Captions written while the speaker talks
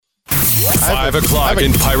5 o'clock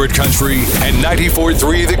in Pirate Country, and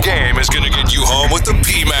 94.3 The Game is going to get you home with the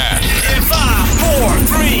P-Man. In 5, 4,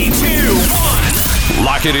 3, 2, 1.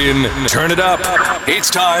 Lock it in, turn it up.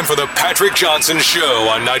 It's time for the Patrick Johnson Show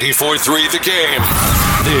on 94.3 The Game.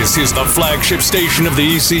 This is the flagship station of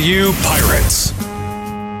the ECU Pirates.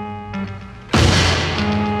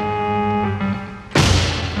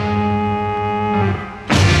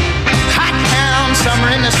 Hot town,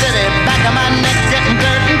 summer in the city, back of my neck getting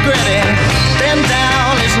dirt and gritty. Been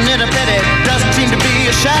down, isn't it a pity? Doesn't seem to be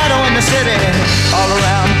a shadow in the city. All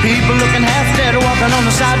around, people looking half dead, walking on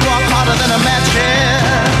the sidewalk harder than a match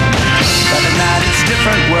head. But at night it's a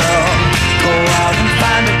different world. Go out and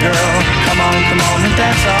find a girl. Come on and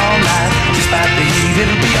dance all night. Despite the heat,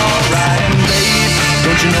 it'll be alright. And babe,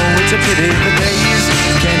 don't you know it's a pity the days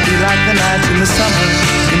can't be like the nights in the summer,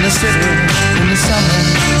 in the city, in the summer,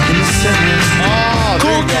 in the city. Oh,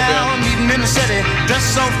 there you go, Ben. In the city,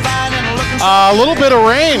 dressed so fine and looking so A little bit of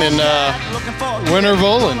rain in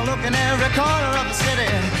Winterville and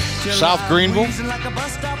South Greenville,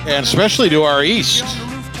 and especially to our east.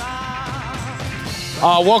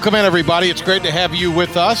 Welcome in, everybody. It's great to have you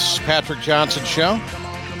with us, Patrick Johnson Show.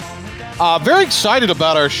 Very excited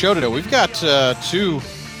about our show today. We've got two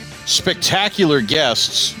spectacular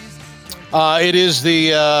guests. It is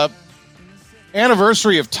the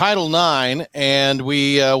anniversary of Title IX, and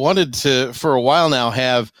we wanted to, for a while now,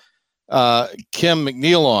 have Kim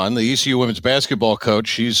McNeill on, the ECU women's basketball coach.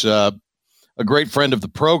 She's a great friend of the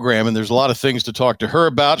program, and there's a lot of things to talk to her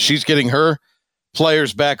about. She's getting her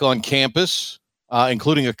players back on campus,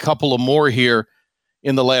 including a couple of more here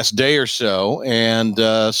in the last day or so, and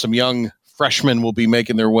some young freshmen will be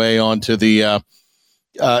making their way onto the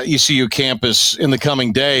ECU campus in the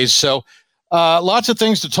coming days. So lots of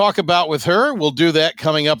things to talk about with her. We'll do that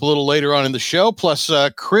coming up a little later on in the show. Plus,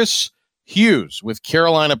 Chris Hughes with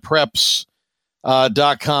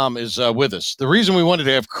CarolinaPreps.com is with us. The reason we wanted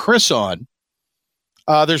to have Chris on,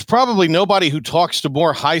 there's probably nobody who talks to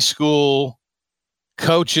more high school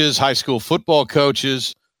coaches, high school football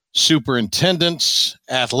coaches, superintendents,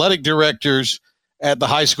 athletic directors at the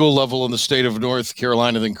high school level in the state of North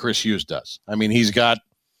Carolina than Chris Hughes does. I mean, he's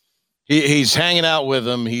hanging out with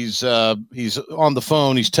them. He's on the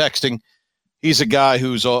phone. He's texting. He's a guy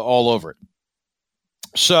who's all over it.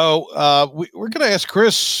 So we're going to ask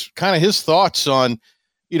Chris kind of his thoughts on,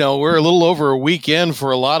 we're a little over a weekend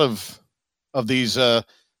for a lot of these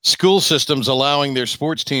school systems allowing their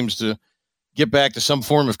sports teams to get back to some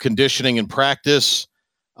form of conditioning and practice.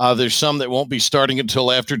 There's some that won't be starting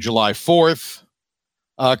until after July 4th.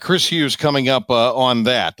 Chris Hughes coming up on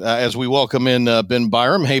that as we welcome in Ben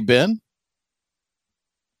Byram. Hey, Ben.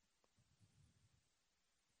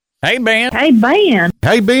 Hey, Ben. Hey, Ben.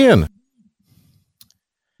 Hey, Ben.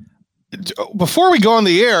 Before we go on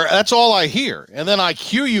the air, that's all I hear. And then I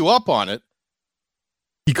cue you up on it.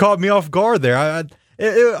 You caught me off guard there. I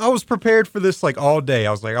was prepared for this like all day.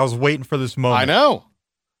 I was waiting for this moment.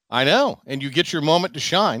 I know. And you get your moment to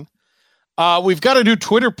shine. We've got a new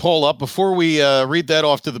Twitter poll up. Before we read that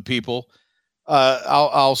off to the people,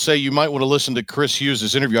 I'll say you might want to listen to Chris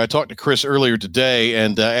Hughes' interview. I talked to Chris earlier today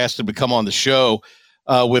and asked him to come on the show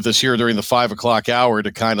with us here during the 5 o'clock hour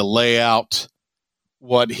to kind of lay out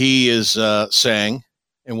what he is saying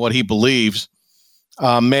and what he believes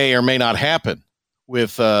may or may not happen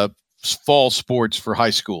with fall sports for high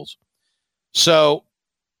schools. So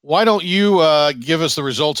why don't you give us the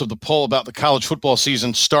results of the poll about the college football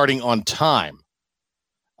season starting on time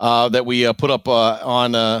that we put up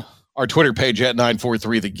on our Twitter page at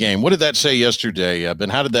 943 The Game. What did that say yesterday, Ben?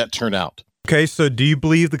 How did that turn out? Okay, so do you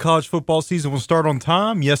believe the college football season will start on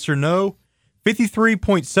time? Yes or no?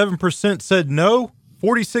 53.7% said no.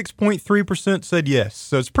 46.3% said yes.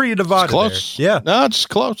 So it's pretty divided. It's close. There. Yeah. No, it's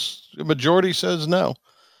close. The majority says no.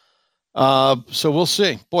 So we'll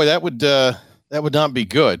see. Boy, that would not be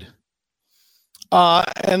good.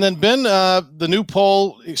 And then, Ben, the new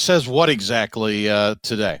poll says what exactly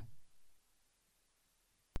today?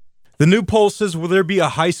 The new poll says, will there be a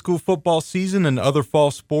high school football season and other fall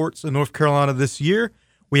sports in North Carolina this year?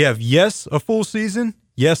 We have yes, a full season,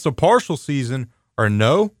 yes, a partial season, or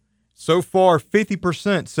no. So far,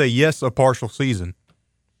 50% say yes, a partial season.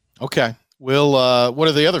 Okay. Well, what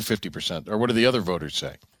are the other 50%, or what do the other voters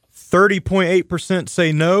say? 30.8%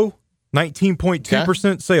 say no.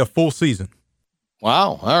 19.2% say a full season.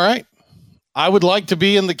 Wow. All right. I would like to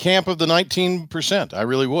be in the camp of the 19%. I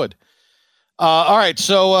really would. All right,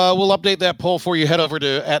 so we'll update that poll for you. Head over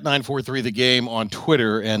to @943thegame on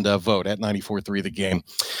Twitter and vote at 943thegame,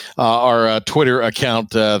 our Twitter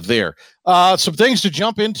account there. Some things to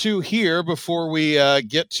jump into here before we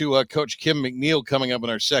get to Coach Kim McNeill coming up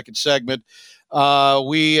in our second segment.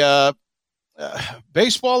 Baseball,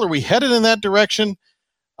 are we headed in that direction?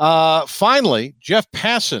 Finally, Jeff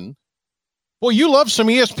Passan. Boy, you love some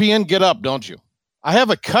ESPN Get Up, don't you? I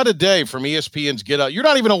have a cut a day from ESPN's Get Up. You're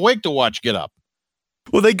not even awake to watch Get Up.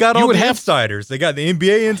 Well, they got all the insiders. They got the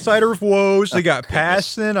NBA insider of Woj. They got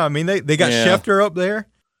Passan. I mean, they got Schefter up there.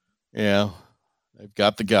 Yeah, they've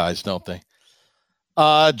got the guys, don't they?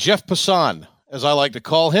 Jeff Passan, as I like to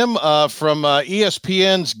call him, from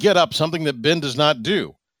ESPN's Get Up, something that Ben does not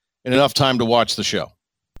do in enough time to watch the show.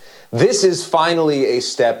 This is finally a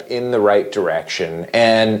step in the right direction.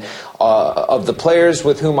 And of the players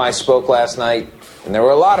with whom I spoke last night, and there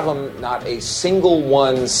were a lot of them, not a single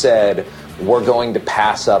one said, we're going to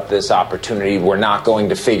pass up this opportunity. We're not going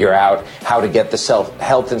to figure out how to get the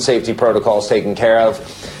health and safety protocols taken care of.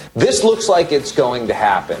 This looks like it's going to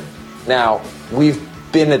happen. Now, we've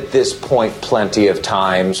been at this point plenty of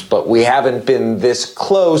times, but we haven't been this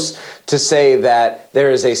close to say that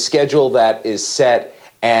there is a schedule that is set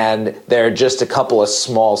and there are just a couple of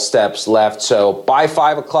small steps left. So by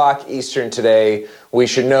 5 o'clock Eastern today, we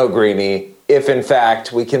should know, Greeny, if in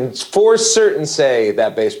fact we can for certain say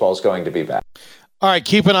that baseball is going to be back. All right,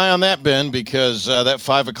 keep an eye on that, Ben, because that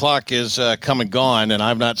 5 o'clock is come and gone, and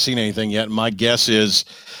I've not seen anything yet. My guess is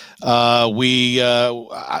I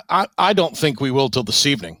don't think we will till this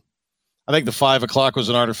evening. I think the 5 o'clock was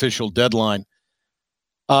an artificial deadline.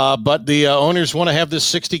 But the owners want to have this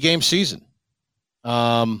 60-game season.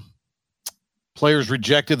 Players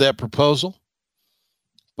rejected that proposal,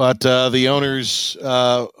 but the owners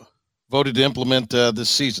voted to implement this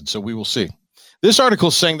season, so we will see. This article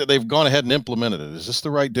is saying that they've gone ahead and implemented it. Is this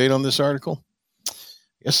the right date on this article?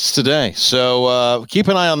 Yes, it's today. So keep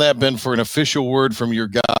an eye on that, Ben, for an official word from your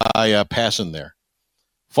guy Passan there.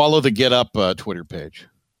 Follow the Get Up Twitter page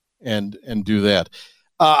and do that.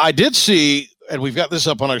 I did see, and we've got this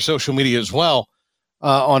up on our social media as well,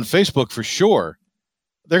 on Facebook for sure,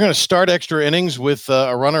 they're going to start extra innings with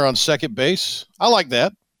a runner on second base. I like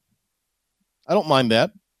that. I don't mind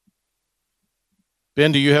that.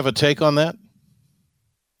 Ben, do you have a take on that?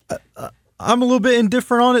 I'm a little bit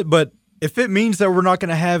indifferent on it, but if it means that we're not going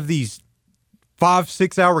to have these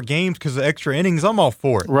 5-6 hour games because of extra innings, I'm all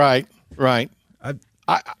for it. Right.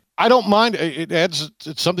 I don't mind. It's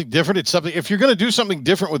something different. It's something. If you're going to do something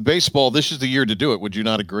different with baseball, this is the year to do it. Would you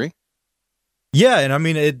not agree? Yeah, and I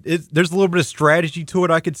mean, there's a little bit of strategy to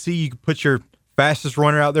it. I could see you could put your fastest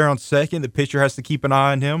runner out there on second. The pitcher has to keep an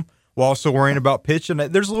eye on him while also worrying about pitching.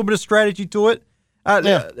 There's a little bit of strategy to it.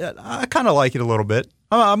 I kind of like it a little bit.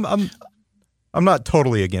 I'm not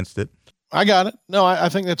totally against it. I got it. No, I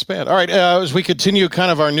think that's bad. All right, as we continue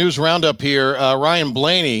kind of our news roundup here, Ryan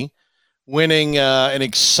Blaney winning an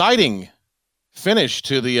exciting finish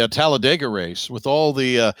to the Talladega race with all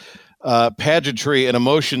the pageantry and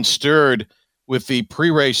emotion stirred with the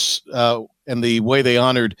pre-race and the way they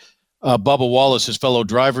honored Bubba Wallace, his fellow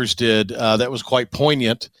drivers did. That was quite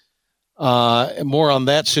poignant. More on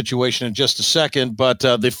that situation in just a second, but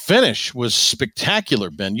the finish was spectacular,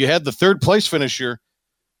 Ben. You had the third place finisher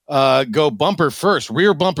go bumper first,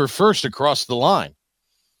 rear bumper first across the line.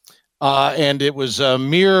 And it was a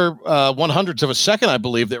mere 1/100th of a second, I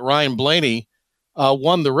believe, that Ryan Blaney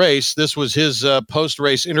won the race. This was his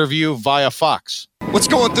post-race interview via Fox. What's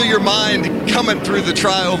going through your mind coming through the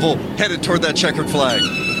tri-oval, headed toward that checkered flag?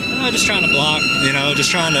 Just trying to block,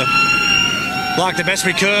 just trying to block the best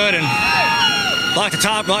we could and block the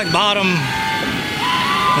top, block the bottom.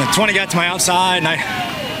 And 20 got to my outside, and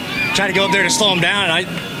I tried to go up there to slow him down, and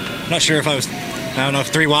I'm not sure if I don't know if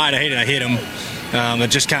 3 wide, I hit him. But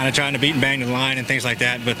just kind of trying to beat and bang the line and things like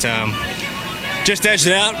that. But just edged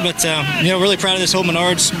it out. But, really proud of this whole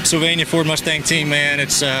Menards Sylvania Ford Mustang team, man.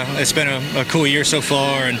 It's been a cool year so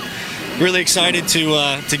far, and really excited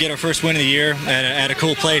to get our first win of the year at a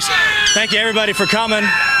cool place. Thank you, everybody, for coming.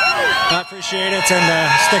 I appreciate it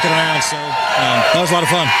and sticking around. So that was a lot of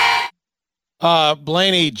fun.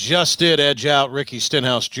 Blaney just did edge out Ricky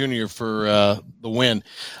Stenhouse Jr. for the win.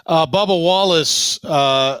 Bubba Wallace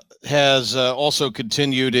has also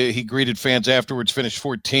continued. He greeted fans afterwards, finished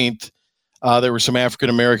 14th. There were some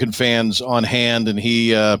African-American fans on hand, and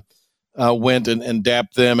he went and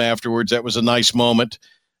dapped them afterwards. That was a nice moment.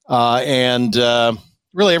 And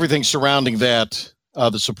really everything surrounding that,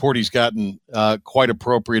 the support he's gotten, quite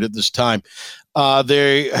appropriate at this time.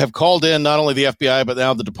 They have called in not only the FBI, but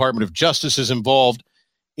now the Department of Justice is involved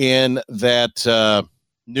in that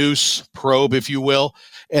noose probe, if you will.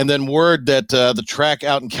 And then word that the track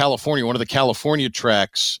out in California, one of the California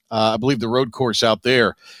tracks, I believe the road course out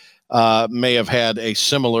there, may have had a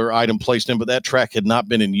similar item placed in, but that track had not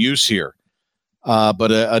been in use here.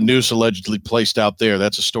 But a noose allegedly placed out there.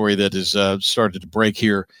 That's a story that has started to break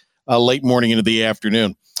here late morning into the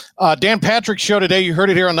afternoon. Dan Patrick's show today, you heard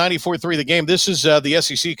it here on 94.3 The Game. This is the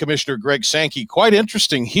SEC Commissioner Greg Sankey. Quite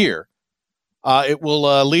interesting here. It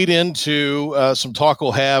will lead into some talk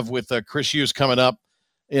we'll have with Chris Hughes coming up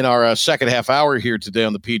in our second half hour here today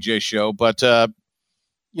on the PJ show. But,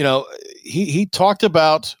 he talked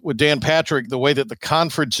about with Dan Patrick the way that the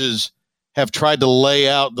conferences have tried to lay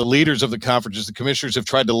out, the leaders of the conferences, the commissioners have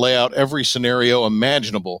tried to lay out every scenario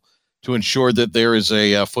imaginable to ensure that there is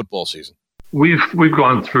a football season. We've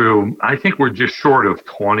gone through, I think we're just short of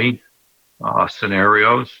 20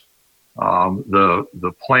 scenarios.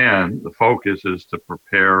 The plan, the focus is to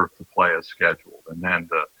prepare to play as scheduled and then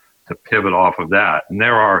to pivot off of that. And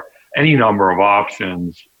there are any number of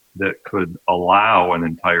options that could allow an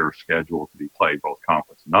entire schedule to be played, both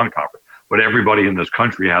conference and non-conference. But everybody in this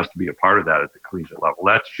country has to be a part of that at the collegiate level.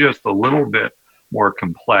 That's just a little bit more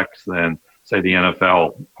complex than, say, the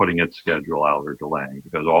NFL putting its schedule out or delaying,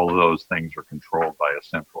 because all of those things are controlled by a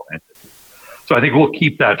central entity. So I think we'll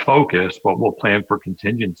keep that focus, but we'll plan for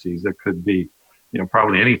contingencies that could be,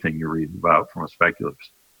 probably anything you read about from a speculative.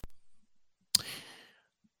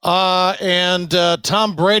 And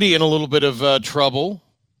Tom Brady in a little bit of trouble.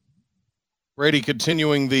 Brady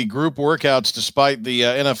continuing the group workouts despite the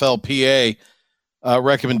NFLPA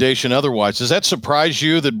recommendation otherwise. Does that surprise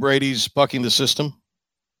you that Brady's bucking the system?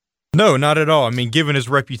 No, not at all. I mean, given his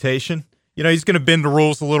reputation, he's going to bend the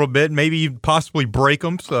rules a little bit, maybe possibly break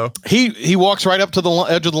them. So he walks right up to the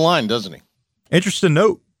edge of the line, doesn't he? Interesting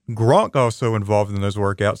note, Gronk also involved in those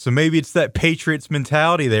workouts. So maybe it's that Patriots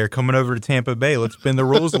mentality there coming over to Tampa Bay. Let's bend the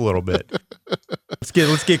rules a little bit. Let's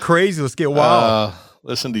get crazy. Let's get wild.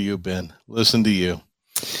 Listen to you, Ben. Listen to you.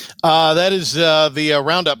 That is the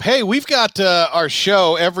roundup. Hey, we've got our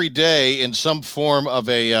show every day in some form of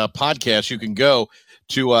a podcast. You can go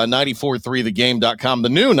to 943thegame.com, the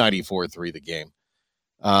new 943 The Game,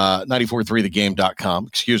 943thegame.com,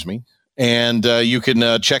 excuse me. And you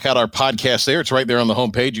can check out our podcast there. It's right there on the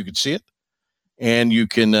homepage. You can see it. And you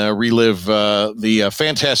can relive the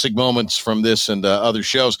fantastic moments from this and other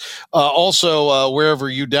shows. Also, wherever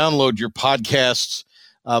you download your podcasts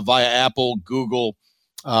via Apple, Google,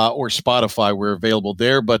 or Spotify, we're available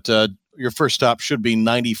there. But your first stop should be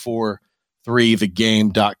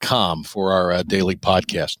 943thegame.com for our daily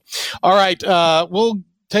podcast. All right, we'll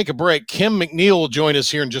take a break. Kim McNeill will join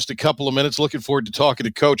us here in just a couple of minutes. Looking forward to talking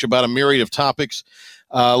to Coach about a myriad of topics.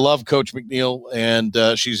 Love Coach McNeill, and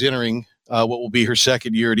she's entering what will be her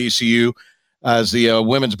second year at ECU as the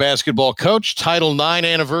women's basketball coach. Title IX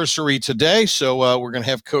anniversary today, so we're going to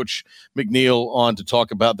have Coach McNeill on to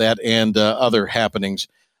talk about that and other happenings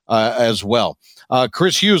as well.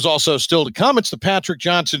 Chris Hughes also still to come. It's the Patrick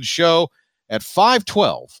Johnson Show at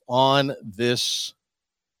 5:12 on this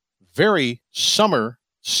very summer,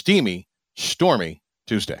 steamy, stormy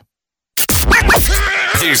Tuesday.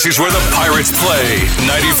 This is where the Pirates play.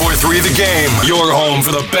 94.3 The Game. Your home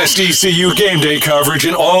for the best ECU game day coverage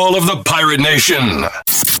in all of the Pirate Nation.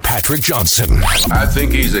 Patrick Johnson. I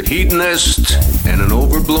think he's a hedonist and an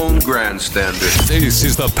overblown grandstander. This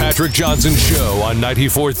is the Patrick Johnson Show on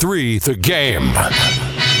 94.3 The Game.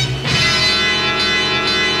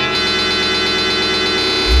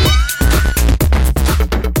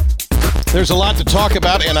 There's a lot to talk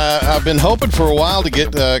about, and I've been hoping for a while to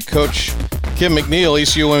get Coach Kim McNeill,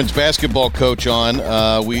 ECU women's basketball coach, on.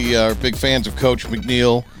 We are big fans of Coach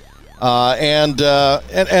McNeill and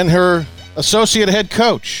her associate head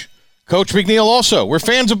coach, Coach McNeill also. We're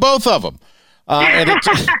fans of both of them. And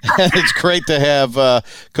it's great to have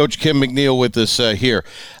Coach Kim McNeill with us here.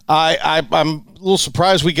 I'm a little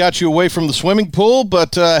surprised we got you away from the swimming pool,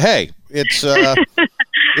 but hey, it's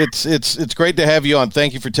great to have you on.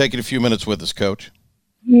 Thank you for taking a few minutes with us, Coach.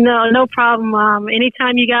 No problem.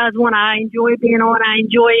 Anytime you guys want, I enjoy being on. I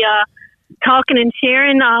enjoy talking and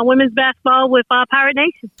sharing women's basketball with Pirate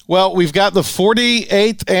Nation. Well, we've got the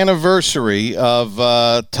 48th anniversary of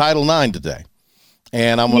Title IX today,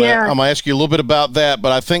 and I'm gonna ask you a little bit about that.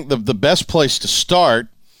 But I think the best place to start,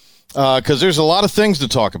 because there's a lot of things to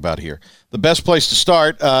talk about here. The best place to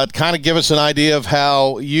start, kind of give us an idea of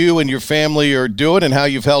how you and your family are doing and how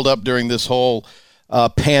you've held up during this whole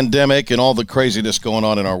pandemic and all the craziness going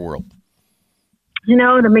on in our world. The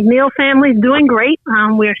McNeill family is doing great.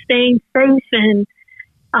 We're staying safe and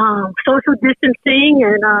social distancing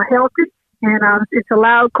and healthy. And it's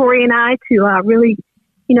allowed Corey and I to really,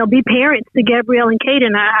 be parents to Gabrielle and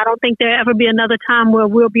Kaden. I don't think there'll ever be another time where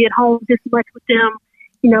we'll be at home this much with them,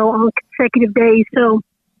 on consecutive days. So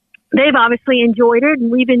they've obviously enjoyed it,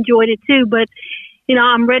 and we've enjoyed it too. But,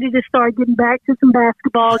 I'm ready to start getting back to some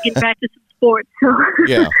basketball, getting back to some sports. So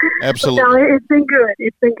yeah, absolutely. It's been good.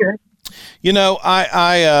 It's been good.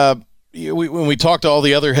 When we talk to all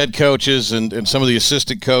the other head coaches and some of the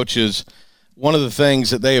assistant coaches, one of the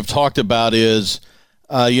things that they have talked about is,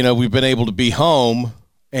 we've been able to be home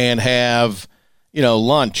and have,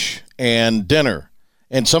 lunch and dinner,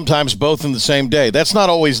 and sometimes both in the same day. That's not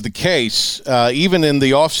always the case, even in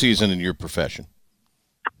the off season in your profession.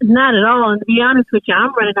 Not at all. And to be honest with you,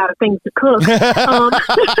 I'm running out of things to cook.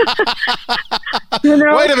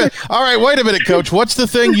 Wait a minute. All right, wait a minute, Coach. What's the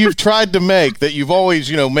thing you've tried to make that you've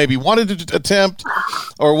always, maybe wanted to attempt?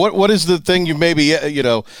 Or what is the thing you maybe,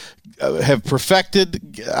 have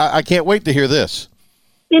perfected? I can't wait to hear this.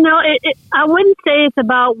 I wouldn't say it's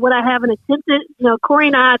about what I haven't attempted. Corey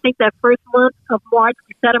and I think that first month of March,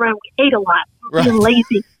 we sat around, we ate a lot. We were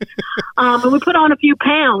lazy. And we put on a few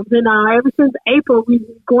pounds. And ever since April, we've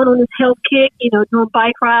been going on this health kick, doing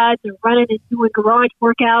bike rides and running and doing garage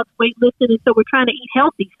workouts, weightlifting. And so we're trying to eat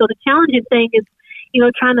healthy. So the challenging thing is,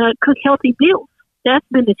 trying to cook healthy meals. That's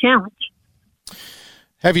been the challenge.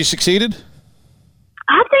 Have you succeeded?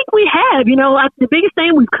 I think we have. The biggest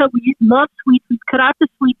thing we love sweets. We've cut out the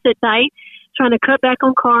sweets at night, trying to cut back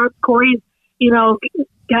on carbs. Corey's,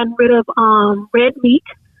 gotten rid of red meat.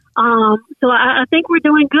 So I think we're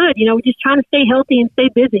doing good. We're just trying to stay healthy and stay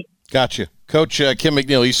busy. Gotcha. Coach Kim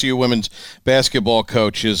McNeill, ECU women's basketball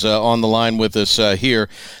coach, is on the line with us here.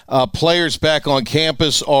 Players back on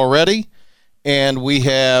campus already, and we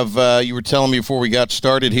have, you were telling me before we got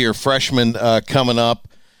started here, freshmen coming up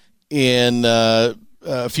in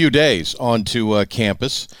a few days onto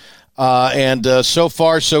campus. And so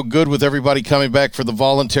far, so good with everybody coming back for the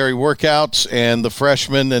voluntary workouts and the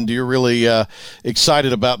freshmen, and you're really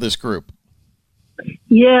excited about this group.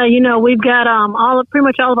 Yeah, we've got pretty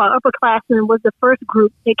much all of our upperclassmen was the first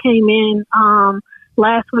group that came in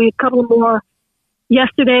last week, a couple more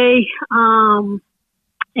yesterday,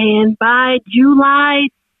 and by July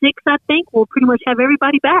 6th, I think, we'll pretty much have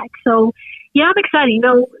everybody back. So, yeah, I'm excited.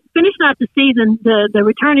 Finishing out the season, the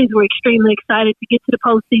returnees were extremely excited to get to the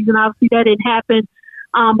postseason. Obviously, that didn't happen,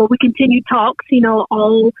 but we continued talks,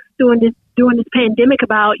 all during this pandemic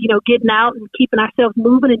about, getting out and keeping ourselves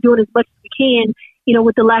moving and doing as much as we can,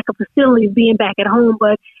 with the lack of facilities being back at home.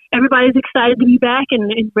 But everybody's excited to be back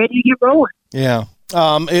and ready to get rolling. Yeah,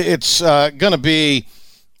 it's going to be,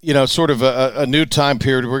 sort of a new time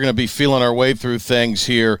period. We're going to be feeling our way through things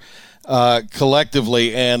here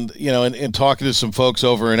collectively, and in talking to some folks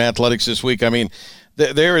over in athletics this week, I mean,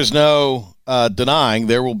 there is no denying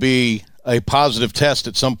there will be a positive test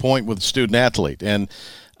at some point with a student athlete, and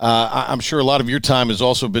I'm sure a lot of your time has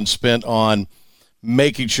also been spent on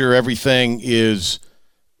making sure everything is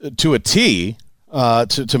to a T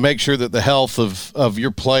to make sure that the health of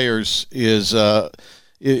your players is of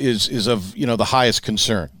the highest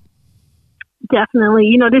concern.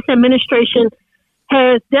 Definitely, this administration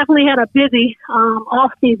has definitely had a busy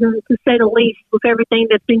off season, to say the least, with everything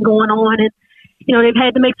that's been going on. And, they've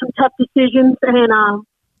had to make some tough decisions. And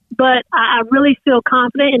but I really feel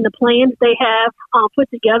confident in the plans they have put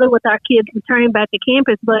together with our kids returning back to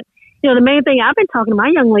campus. But, the main thing I've been talking to my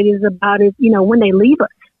young ladies about is, when they leave us,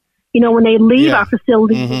 when they leave our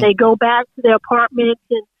facilities, and they go back to their apartments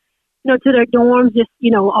and, to their dorms, just,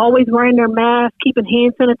 always wearing their mask, keeping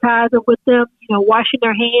hand sanitizer with them, washing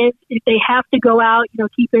their hands. If they have to go out,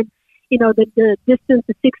 keeping, the distance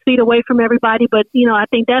of 6 feet away from everybody. But, I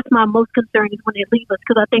think that's my most concern is when they leave us,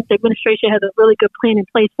 because I think the administration has a really good plan in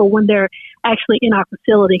place for when they're actually in our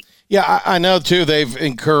facility. Yeah, I know, too. They've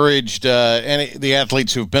encouraged the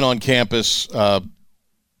athletes who've been on campus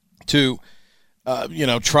to,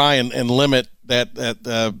 try and limit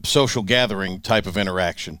that social gathering type of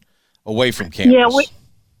interaction away from campus.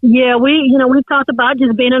 We've talked about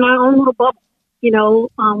just being in our own little bubble.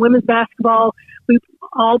 Women's basketball, we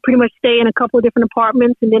all pretty much stay in a couple of different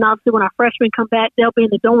apartments, and then obviously when our freshmen come back, they'll be in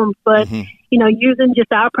the dorms. But using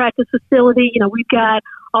just our practice facility, we've got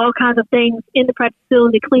all kinds of things in the practice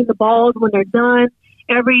facility to clean the balls when they're done.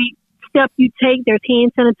 Every step you take, there's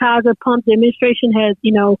hand sanitizer pumps. The administration has,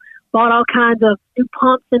 bought all kinds of new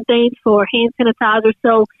pumps and things for hand sanitizer.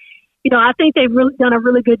 So, I think they've really done a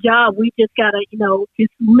really good job. We just got to,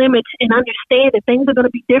 just limit and understand that things are going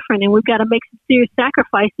to be different, and we've got to make some serious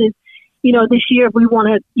sacrifices, this year if we want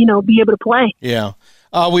to, be able to play. Yeah.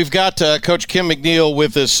 We've got Coach Kim McNeill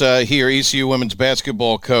with us here, ECU women's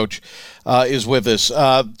basketball coach. is with us.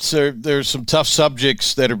 So there's some tough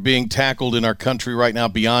subjects that are being tackled in our country right now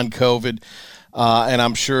beyond COVID, and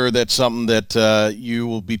I'm sure that's something that you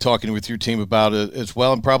will be talking with your team about as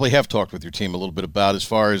well, and probably have talked with your team a little bit about, as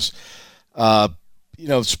far as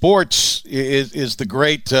sports is the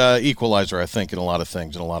great equalizer, I think, in a lot of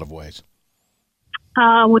things, in a lot of ways.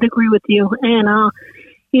 I would agree with you, and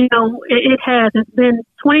it has. It's been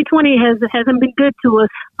 2020 hasn't been good to us.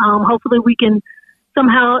 Hopefully, we can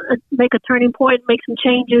somehow make a turning point, make some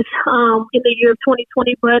changes in the year of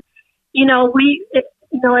 2020. But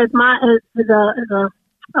as a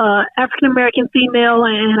African American female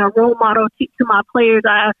and a role model to my players,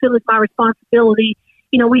 I feel it's my responsibility.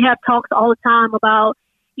 We have talks all the time about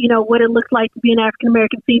what it looks like to be an African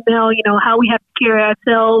American female. How we have to carry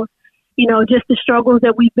ourselves. Just the struggles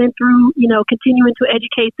that we've been through, continuing to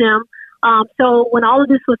educate them. So when all of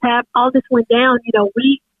this went down,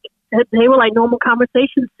 they were like normal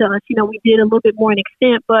conversations to us. We did a little bit more in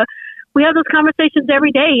extent, but we have those conversations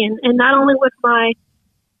every day. And not only with my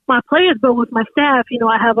players, but with my staff.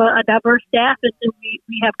 I have a diverse staff, and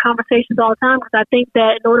we have conversations all the time, because I think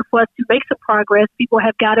that in order for us to make some progress, people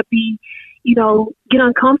have got to be, get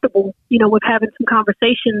uncomfortable, with having some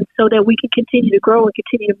conversations so that we can continue to grow and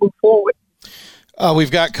continue to move forward.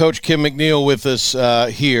 We've got Coach Kim McNeill with us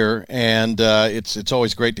here, and it's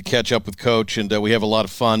always great to catch up with Coach, and we have a lot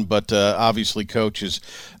of fun. But obviously, Coach is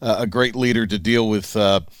a great leader to deal with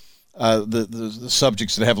the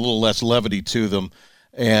subjects that have a little less levity to them.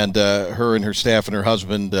 And her and her staff and her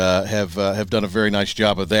husband have done a very nice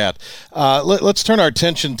job of that. Let's turn our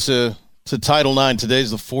attention to Title IX.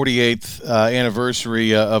 Today's the 48th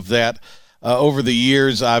anniversary of that. Over the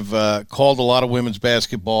years, I've called a lot of women's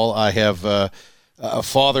basketball. I have a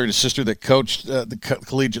father and a sister that coached the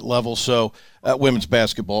collegiate level, so women's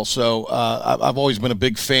basketball. So I've always been a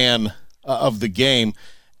big fan of the game.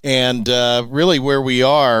 And really where we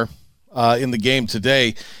are in the game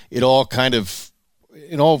today, it all kind of,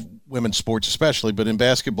 in all women's sports especially, but in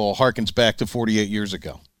basketball, harkens back to 48 years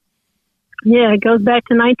ago. Yeah, it goes back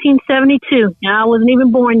to 1972. I wasn't even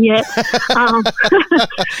born yet.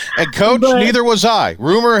 And Coach, neither was I.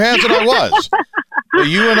 Rumor has it I was. But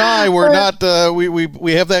you and I were not.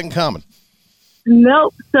 We have that in common.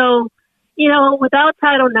 Nope. So, without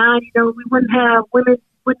Title IX, women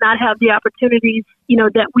would not have the opportunities,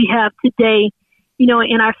 that we have today, in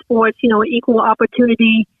our sports, equal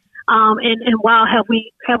opportunity. And wow, have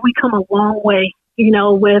we come a long way,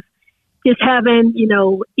 with just having,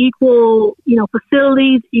 equal,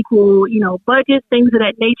 facilities, equal, budgets, things of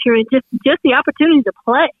that nature, and just the opportunity to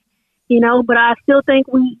play, but I still think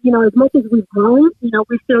we, as much as we've grown,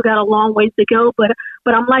 we still got a long ways to go, but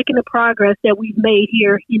I'm liking the progress that we've made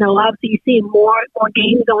here. Obviously you're seeing more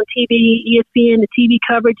games on TV, ESPN, the TV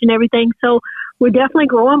coverage and everything. So we're definitely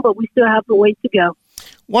growing, but we still have a ways to go.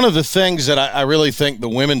 One of the things that I really think the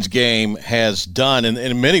women's game has done, and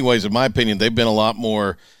in many ways, in my opinion, they've been a lot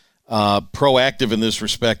more proactive in this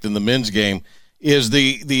respect than the men's game, is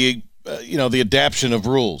the adaptation of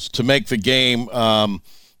rules to make the game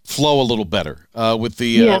flow a little better with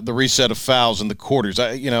the reset of fouls and the quarters.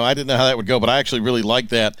 I didn't know how that would go, but I actually really like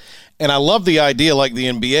that. And I love the idea, like the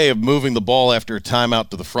NBA, of moving the ball after a timeout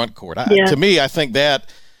to the front court. To me, I think that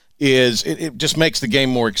it just makes the game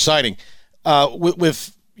more exciting.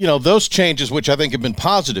 With those changes, which I think have been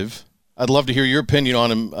positive, I'd love to hear your opinion on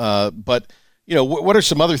them. But what are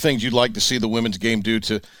some other things you'd like to see the women's game do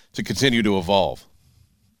to continue to evolve?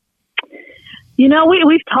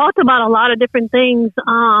 We've talked about a lot of different things.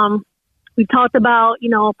 We've talked about,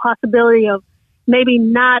 a possibility of maybe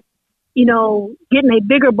not, getting a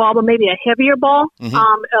bigger ball, but maybe a heavier ball.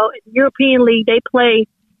 Mm-hmm. European League, they play,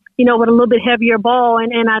 with a little bit heavier ball.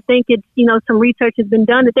 And I think it's, some research has been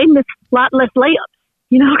done that they miss a lot less layups,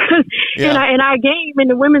 because in our game, in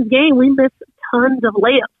the women's game, we miss tons of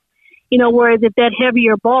layups. Whereas if that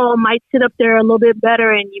heavier ball might sit up there a little bit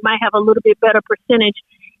better and you might have a little bit better percentage.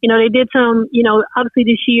 They did some, obviously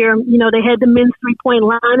this year, they had the men's 3-point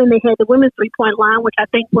line and they had the women's 3-point line, which I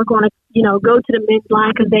think we're going to, go to the men's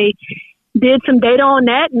line because they did some data on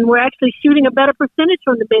that and we're actually shooting a better percentage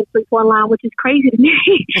from the men's 3-point line, which is crazy to me.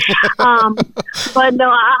 But no,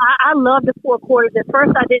 I love the 4 quarters. At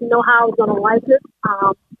first, I didn't know how I was going to like it.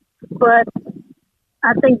 But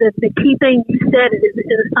I think that the key thing you said is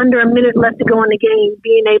under a minute left to go in the game,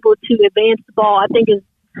 being able to advance the ball, I think is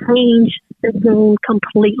changed the game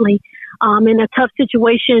completely. In a tough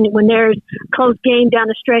situation, when there's a close game down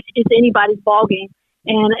the stretch, it's anybody's ball game.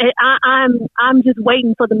 And I'm just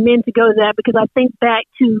waiting for the men to go to that because I think back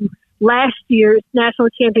to last year's national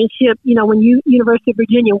championship, when University of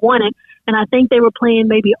Virginia won it, and I think they were playing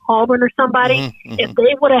maybe Auburn or somebody. Mm-hmm. If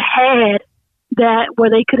they would have had that where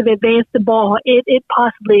they could have advanced the ball, it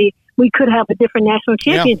possibly we could have a different national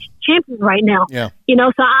champion right now. Yeah.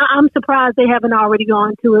 So I'm surprised they haven't already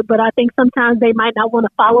gone to it, but I think sometimes they might not want to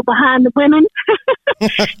follow behind the women.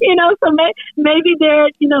 So maybe they're,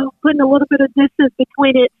 putting a little bit of distance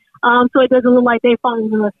between it so it doesn't look like they're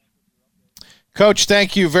following us. Coach,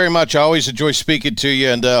 thank you very much. I always enjoy speaking to you,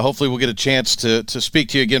 and hopefully we'll get a chance to speak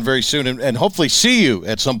to you again very soon and hopefully see you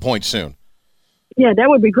at some point soon. Yeah, that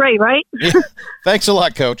would be great, right? Yeah. Thanks a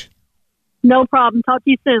lot, Coach. No problem. Talk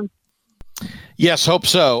to you soon. Yes, hope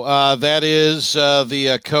so. That is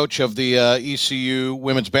the coach of the ECU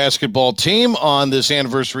women's basketball team on this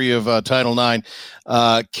anniversary of Title IX,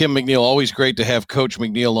 Kim McNeill. Always great to have Coach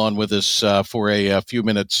McNeill on with us for a few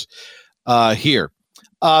minutes here.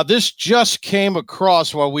 This just came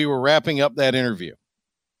across while we were wrapping up that interview.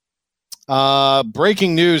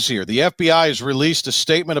 Breaking news here. The FBI has released a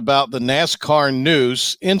statement about the NASCAR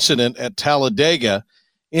noose incident at Talladega,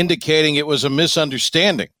 indicating it was a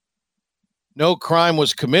misunderstanding. No crime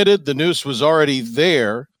was committed. The noose was already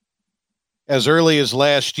there as early as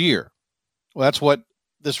last year. Well, that's what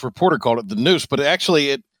this reporter called it, the noose. But actually,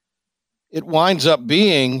 it winds up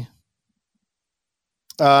being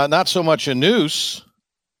not so much a noose,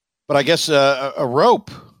 but I guess a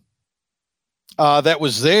rope that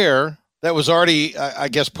was there. That was already, I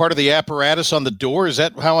guess, part of the apparatus on the door. Is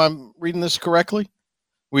that how I'm reading this correctly?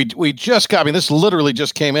 We just got, this literally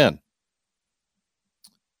just came in.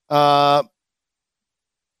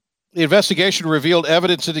 The investigation revealed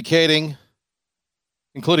evidence indicating,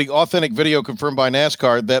 including authentic video confirmed by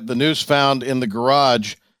NASCAR, that the noose found in the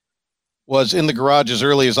garage was in the garage as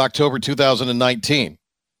early as October 2019.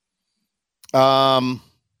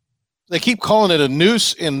 They keep calling it a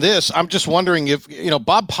noose in this. I'm just wondering if,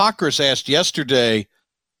 Bob Pockris asked yesterday,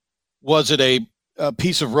 was it a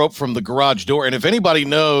piece of rope from the garage door? And if anybody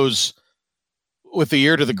knows with the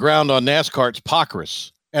ear to the ground on NASCAR, it's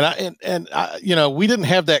Pockris. And I, we didn't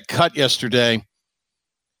have that cut yesterday.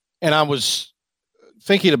 And I was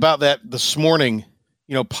thinking about that this morning.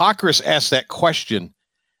 Pockris asked that question,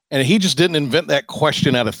 and he just didn't invent that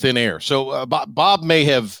question out of thin air. So Bob may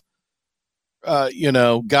have,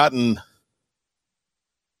 gotten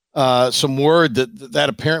some word that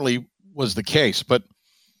apparently was the case. But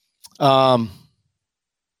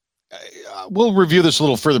we'll review this a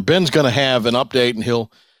little further. Ben's going to have an update, and he'll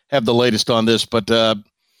have the latest on this. But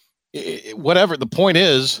whatever, the point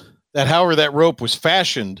is that however that rope was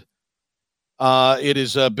fashioned, it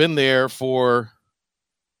has been there for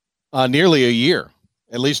nearly a year,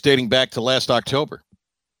 at least dating back to last October.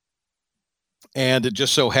 And it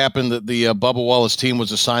just so happened that the Bubba Wallace team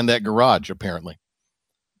was assigned that garage, apparently.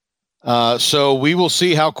 So we will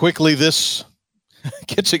see how quickly this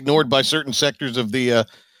gets ignored by certain sectors of the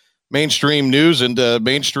mainstream news and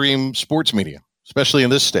mainstream sports media, especially in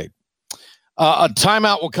this state. A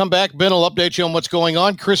timeout will come back. Ben will update you on what's going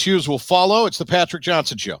on. Chris Hughes will follow. It's the Patrick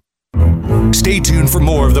Johnson Show. Stay tuned for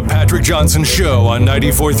more of the Patrick Johnson Show on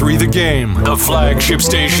 94.3 The Game, the flagship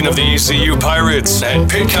station of the ECU Pirates and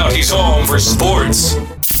Pitt County's home for sports.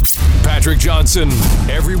 Patrick Johnson,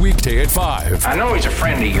 every weekday at 5. I know he's a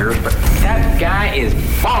friend of yours, but that guy is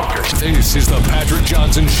bonkers. This is the Patrick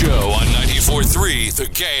Johnson Show on 94.3 The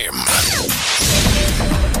Game.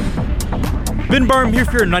 Ben Barham here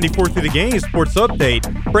for your 94.3 The Game Sports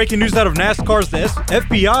Update. Breaking news out of NASCAR's the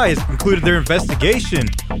FBI has concluded their investigation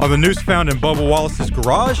on the noose found in Bubba Wallace's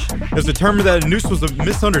garage. It was determined that the noose was a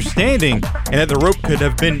misunderstanding and that the rope could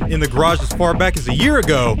have been in the garage as far back as a year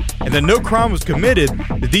ago and that no crime was committed.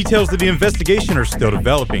 The details of the investigation are still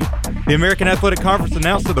developing. The American Athletic Conference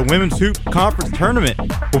announced that the Women's Hoop Conference Tournament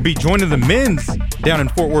will be joining the men's down in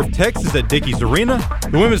Fort Worth, Texas at Dickies Arena.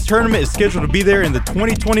 The women's tournament is scheduled to be there in the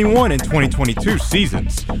 2021 and 2022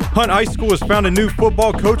 seasons. Hunt High School has found a new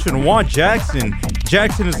football coach in Juan Jackson.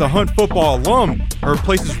 Jackson is a Hunt football alum and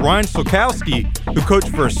replaces Ryan Sokowski, who coached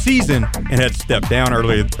for a season and had stepped down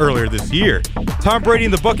earlier this year. Tom Brady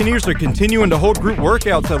and the Buccaneers are continuing to hold group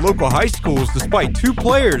workouts at local high schools despite 2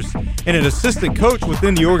 players and an assistant coach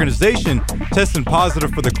within the organization testing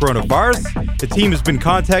positive for the coronavirus. The team has been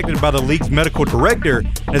contacted by the league's medical director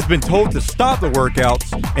and has been told to stop the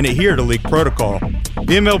workouts and adhere to league protocol.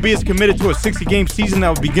 The MLB is committed to a 60-game season that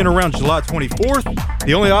will begin around July 24th.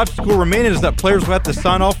 The only obstacle remaining is that players will have to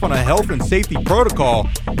sign off on a health and safety protocol,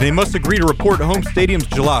 and they must agree to report to home stadiums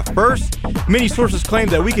July 1st. Many sources claim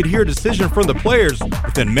that we could hear a decision from the players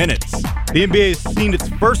within minutes. The NBA has seen its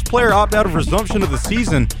first player opt out of resumption of the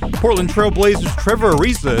season. Portland Trail Blazers' Trevor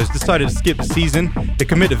Ariza has decided to skip the season to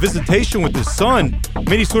commit to visitation with his son.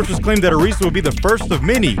 Many sources claim that Ariza will be the first of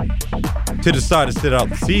many to decide to sit out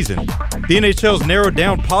the season. The NHL's narrowed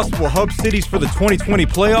down possible hub cities for the 2020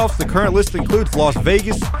 playoffs. The current list includes Las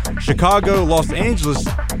Vegas, Chicago, Los Angeles,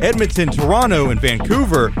 Edmonton, Toronto, and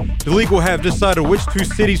Vancouver. The league will have decided which two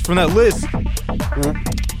cities from that list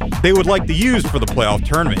they would like to use for the playoff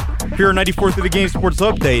tournament. Here are 94 through the Game Sports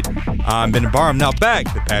Update. I'm Ben Barham. Now back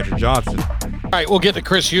to Patrick Johnson. All right, we'll get to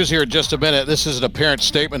Chris Hughes here in just a minute. This is an apparent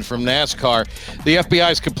statement from NASCAR. The FBI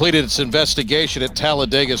has completed its investigation at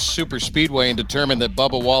Talladega Superspeedway and determined that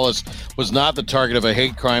Bubba Wallace was not the target of a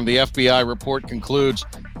hate crime. The FBI report concludes,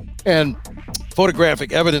 and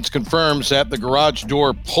photographic evidence confirms that the garage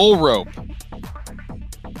door pull rope,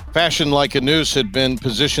 fashioned like a noose, had been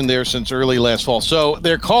positioned there since early last fall. So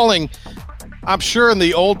they're calling, I'm sure in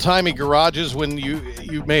the old-timey garages when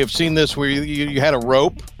you may have seen this, where you had a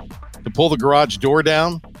rope to pull the garage door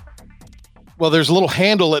down. Well, there's a little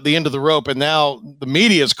handle at the end of the rope, and now the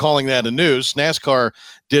media is calling that a noose. NASCAR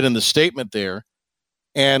did in the statement there.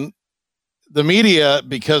 And the media,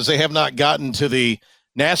 because they have not gotten to the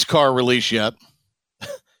NASCAR release yet,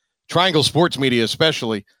 Triangle Sports Media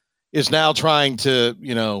especially, is now trying to,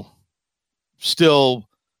 still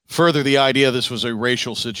further the idea this was a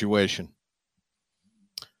racial situation.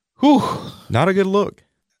 Whew. Not a good look.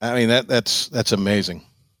 I mean, that's amazing.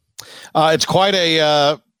 It's quite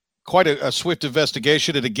a swift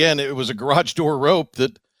investigation, and again, it was a garage door rope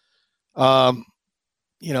that,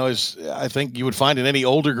 is, I think you would find in any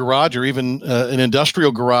older garage or even an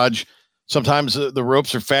industrial garage. Sometimes the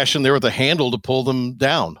ropes are fashioned there with a handle to pull them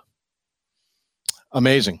down.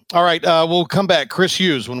 Amazing. All right, we'll come back. Chris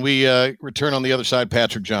Hughes when we return on the other side.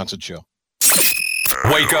 Patrick Johnson Show.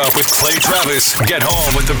 Wake up with Clay Travis. Get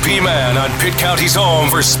home with the P-Man on Pitt County's home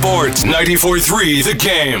for sports 94.3 The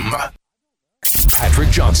Game. Patrick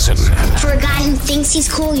Johnson. For a guy who thinks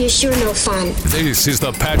he's cool, you're sure no fun. This is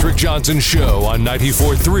the Patrick Johnson Show on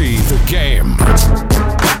 94.3 The Game.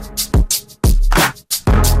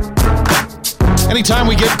 Anytime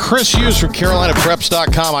we get Chris Hughes from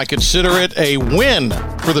CarolinaPreps.com, I consider it a win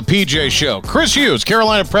for the PJ Show. Chris Hughes,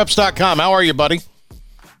 CarolinaPreps.com. How are you, buddy?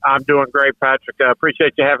 I'm doing great, Patrick. I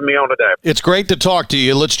appreciate you having me on today. It's great to talk to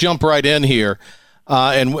you. Let's jump right in here,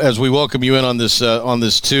 and as we welcome you in on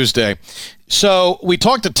this Tuesday. So we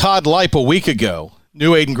talked to Todd Leip a week ago,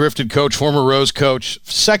 new Aiden Grifted coach, former Rose coach.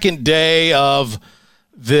 Second day of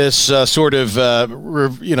this sort of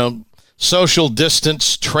social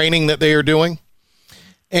distance training that they are doing.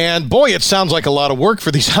 And, boy, it sounds like a lot of work for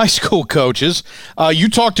these high school coaches. You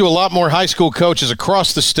talk to a lot more high school coaches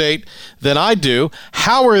across the state than I do.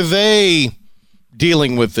 How are they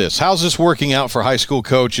dealing with this? How's this working out for high school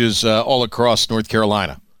coaches all across North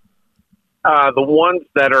Carolina? The ones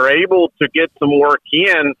that are able to get some work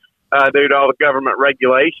in due to all the government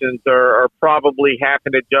regulations are probably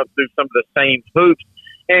having to jump through some of the same hoops.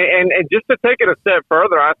 And just to take it a step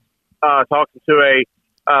further, I talked to a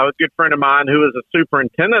good friend of mine who is a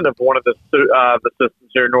superintendent of one of the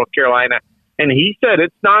systems here in North Carolina, and he said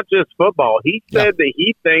it's not just football. He said that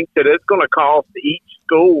he thinks that it's going to cost each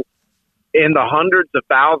school in the hundreds of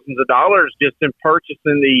thousands of dollars just in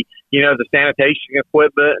purchasing the sanitation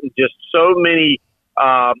equipment and just so many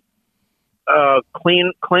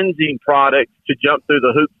cleansing products to jump through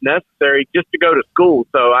the hoops necessary just to go to school.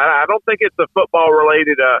 So I don't think it's a football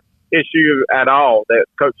related issue at all that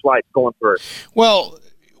Coach Light's going through. Well,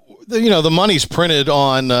 the money's printed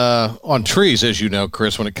on trees, as you know,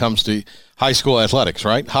 Chris, when it comes to high school athletics,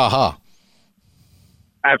 right? Ha ha.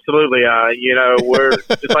 Absolutely. We're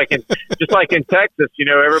just like in Texas.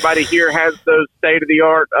 Everybody here has those state of the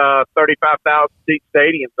art 35,000 seat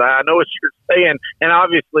stadiums. I know what you're saying, and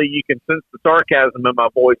obviously you can sense the sarcasm in my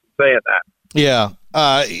voice in saying that. Yeah,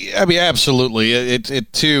 I mean, absolutely.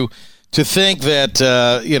 It to think that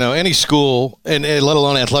any school and let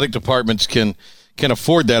alone athletic departments can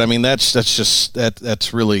afford that. I mean,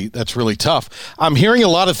 that's really tough. I'm hearing a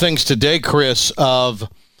lot of things today, Chris, of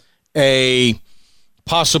a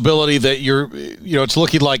possibility that it's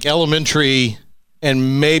looking like elementary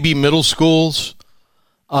and maybe middle schools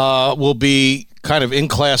will be kind of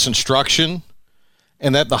in-class instruction,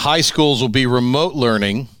 and that the high schools will be remote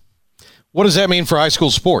learning. What does that mean for high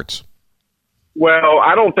school sports? Well,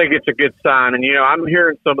 I don't think it's a good sign. And, I'm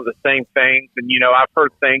hearing some of the same things. And, I've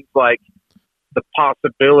heard things like the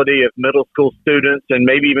possibility of middle school students and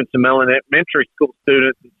maybe even some elementary school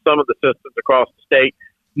students in some of the systems across the state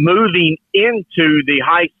moving into the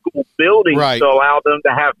high school buildings to allow them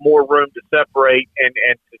to have more room to separate and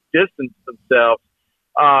to distance themselves.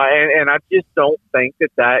 And I just don't think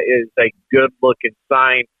that is a good-looking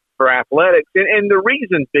sign for athletics. And the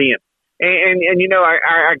reason being,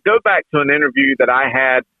 I go back to an interview that I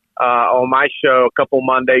had on my show a couple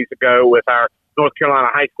Mondays ago with our North Carolina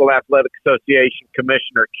High School Athletic Association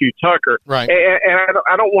Commissioner, Q Tucker. Right. And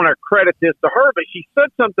I don't want to credit this to her, but she said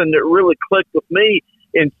something that really clicked with me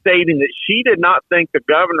in stating that she did not think the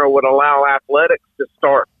governor would allow athletics to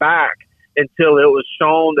start back until it was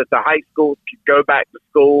shown that the high schools could go back to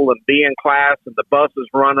school and be in class and the buses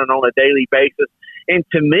running on a daily basis. And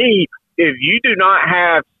to me, if you do not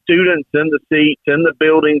have students in the seats, in the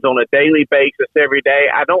buildings on a daily basis every day,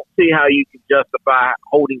 I don't see how you can justify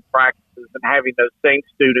holding practices and having those same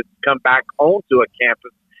students come back onto a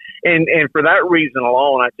campus. And for that reason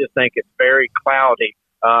alone, I just think it's very cloudy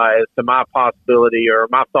as to my possibility or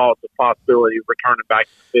my thoughts of possibility of returning back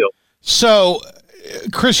to the field. So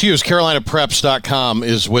Chris Hughes, CarolinaPreps.com,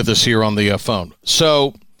 is with us here on the phone.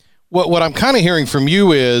 So what I'm kind of hearing from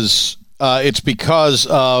you is it's because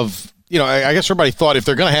of, I guess everybody thought if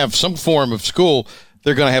they're going to have some form of school,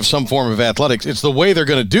 they're going to have some form of athletics. It's the way they're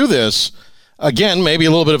going to do this. Again, maybe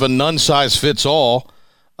a little bit of a none-size-fits-all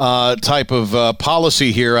type of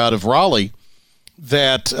policy here out of Raleigh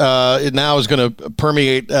that it now is going to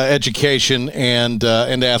permeate education and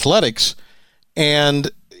athletics.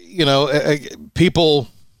 And, people,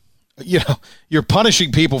 you're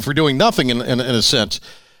punishing people for doing nothing in a sense,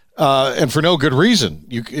 and for no good reason,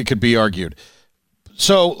 it could be argued.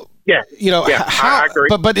 So, I agree.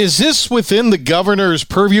 But is this within the governor's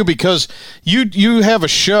purview? Because you have a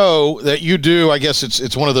show that you do. I guess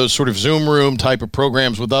it's one of those sort of Zoom room type of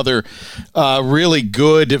programs with other really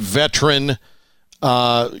good veteran,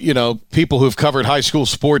 people who've covered high school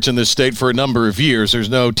sports in this state for a number of years. There's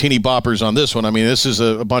no teeny boppers on this one. I mean, this is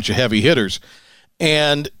a bunch of heavy hitters.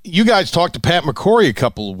 And you guys talked to Pat McCrory a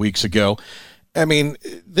couple of weeks ago. I mean,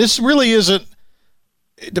 this really isn't.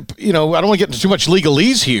 I don't want to get into too much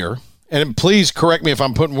legalese here, and please correct me if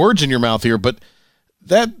I'm putting words in your mouth here, but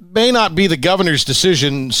that may not be the governor's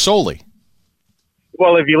decision solely.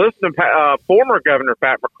 Well, if you listen to former Governor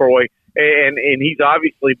Pat McCrory, and he's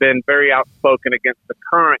obviously been very outspoken against the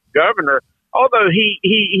current governor, although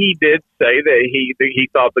he did say that he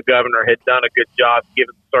thought the governor had done a good job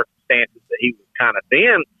given the circumstances that he was kind of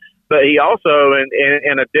in, but he also,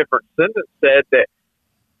 in a different sentence, said that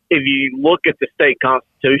if you look at the state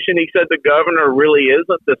constitution, he said the governor really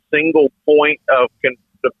isn't the single point of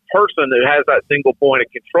the person who has that single point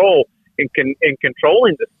of control in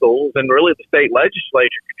controlling the schools, and really the state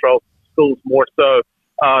legislature controls the schools more so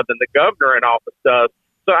than the governor in office does.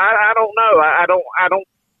 So I don't know. I don't.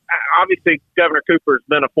 Obviously, Governor Cooper has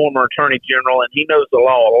been a former attorney general, and he knows the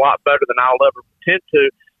law a lot better than I'll ever pretend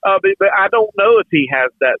to. But I don't know if he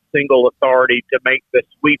has that single authority to make the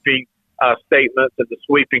sweeping statements and the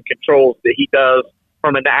sweeping controls that he does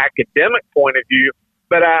from an academic point of view.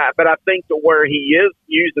 But I think that where he is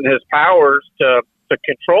using his powers to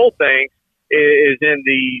control things is in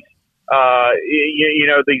these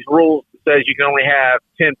these rules that says you can only have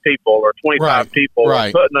 10 people or 25 people,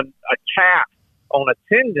 or putting a cap on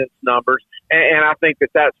attendance numbers. And I think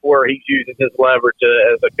that's where he's using his leverage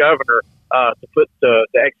as a governor to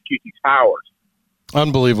execute these powers.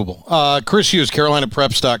 Unbelievable. Chris Hughes,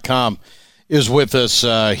 CarolinaPreps.com, is with us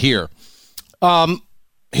here.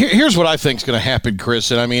 Here's what I think is going to happen,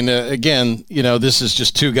 Chris. And I mean, again, this is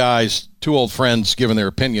just two guys, two old friends giving their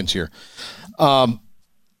opinions here.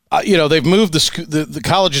 They've moved the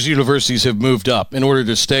colleges, universities have moved up in order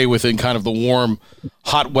to stay within kind of the warm,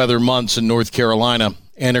 hot weather months in North Carolina,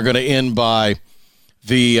 and are going to end by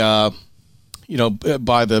the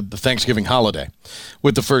Thanksgiving holiday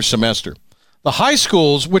with the first semester. The high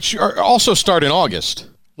schools, which are also start in August,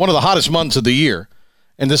 one of the hottest months of the year,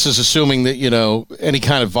 and this is assuming that, any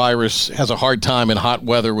kind of virus has a hard time in hot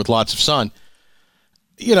weather with lots of sun,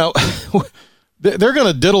 they're going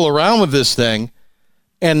to diddle around with this thing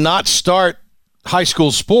and not start high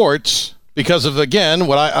school sports because of, again,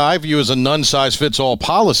 what I view as a none-size-fits-all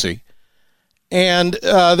policy. And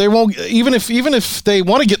they won't, even if they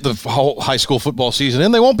want to get the whole high school football season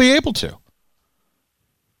in, they won't be able to.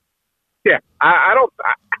 Yeah, I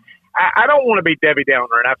don't want to be Debbie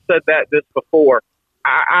Downer, and I've said this before.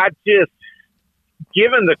 I just,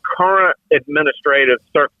 given the current administrative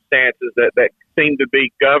circumstances that seem to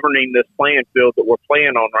be governing this playing field that we're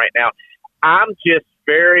playing on right now, I'm just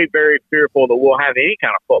very, very fearful that we'll have any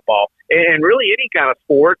kind of football and really any kind of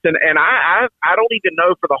sports. And I don't even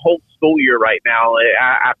know for the whole school year right now.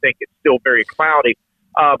 I think it's still very cloudy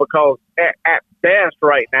because at best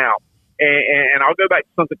right now, And I'll go back to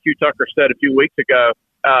something Q Tucker said a few weeks ago,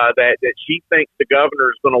 that she thinks the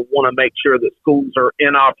governor is going to want to make sure that schools are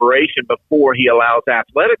in operation before he allows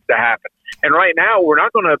athletics to happen. And right now, we're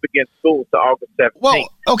not going to begin schools to August 17th. Well,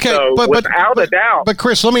 okay, so but without a doubt. But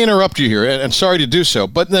Chris, let me interrupt you here, and sorry to do so.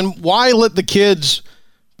 But then why let the kids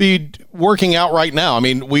be working out right now? I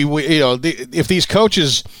mean, we if these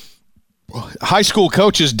coaches, high school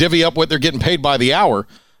coaches, divvy up what they're getting paid by the hour.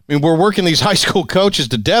 I mean, we're working these high school coaches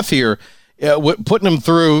to death here, putting them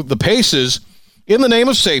through the paces in the name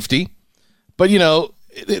of safety. But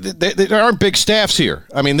there aren't big staffs here.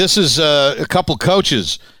 I mean, this is a couple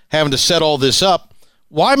coaches having to set all this up.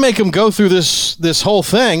 Why make them go through this whole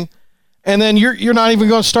thing, and then you're not even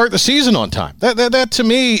going to start the season on time? That to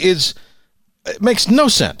me it makes no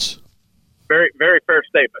sense. Very, very fair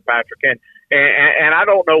statement, Patrick. And I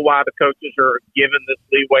don't know why the coaches are given this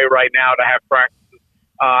leeway right now to have practices.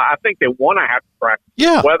 I think they want to have practice.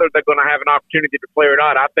 Yeah. Whether they're going to have an opportunity to play or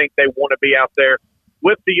not, I think they want to be out there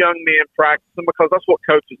with the young men practicing, because that's what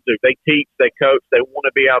coaches do. They teach, they coach, they want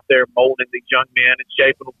to be out there molding these young men and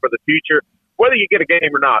shaping them for the future, whether you get a game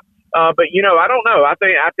or not. But I don't know. I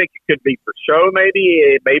think it could be for show.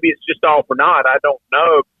 Maybe it's just all for naught. I don't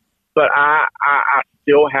know. But I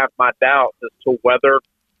still have my doubts as to whether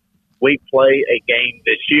we play a game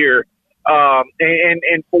this year.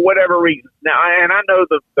 And for whatever reason. Now, and I know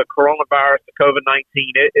the coronavirus, the COVID-19,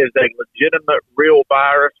 it is a legitimate, real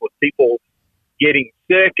virus with people getting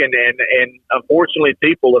sick, and unfortunately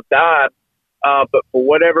people have died. But for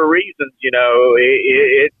whatever reasons,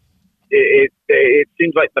 it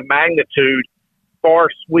seems like the magnitude far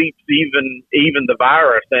sweeps even the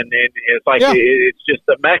virus, and it's like it's just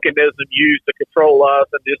a mechanism used to control us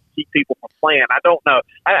and just keep people from playing. I don't know.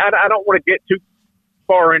 I don't want to get too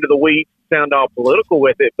far into the weeds, sound all political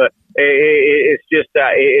with it, but it's just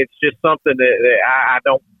something that I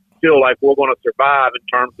don't feel like we're going to survive in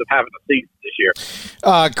terms of having a season this year.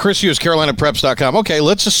 Chris Hughes, CarolinaPreps.com. Okay,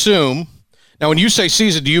 let's assume. Now, when you say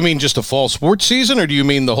season, do you mean just a fall sports season, or do you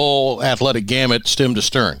mean the whole athletic gamut, stem to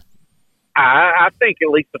stern? I think at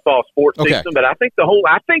least the fall sports season, but I think the whole.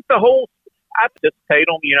 I anticipate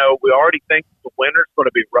them. We already think the winter's going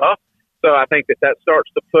to be rough, so I think that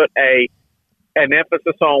starts to put an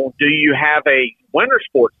emphasis on, do you have a winter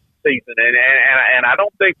sports season, and I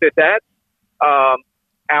don't think that's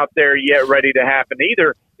out there yet, ready to happen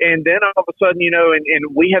either. And then all of a sudden,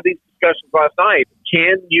 and we had these discussions last night.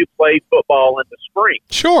 Can you play football in the spring?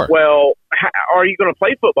 Sure. Well, are you going to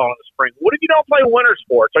play football in the spring? What if you don't play winter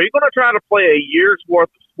sports? Are you going to try to play a year's worth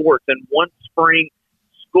of sports in one spring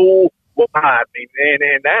school? I mean,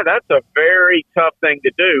 and that's a very tough thing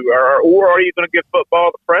to do. Or are you going to give football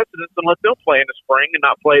the precedence and let them play in the spring and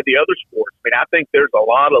not play the other sports? I mean, I think there's a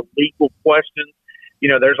lot of legal questions.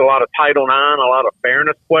 There's a lot of Title IX, a lot of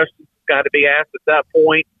fairness questions got to be asked at that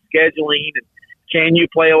point. Scheduling, and can you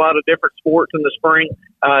play a lot of different sports in the spring?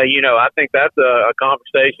 I think that's a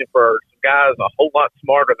conversation for some guys a whole lot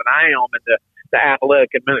smarter than I am in the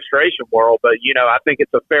athletic administration world. But, I think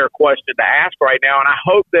it's a fair question to ask right now. And I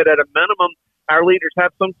hope that at a minimum, our leaders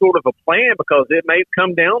have some sort of a plan, because it may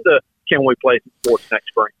come down to, can we play some sports next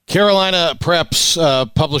spring? Carolina Preps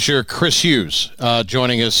publisher Chris Hughes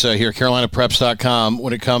joining us here, CarolinaPreps.com,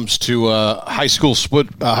 when it comes to high school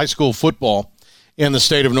football in the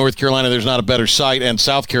state of North Carolina. There's not a better site, and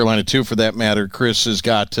South Carolina, too, for that matter. Chris has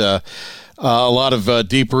got a lot of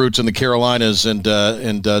deep roots in the Carolinas and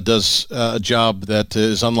does a job that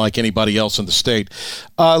is unlike anybody else in the state.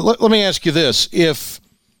 Let me ask you this.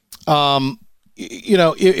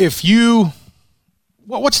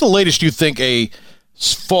 What's the latest you think a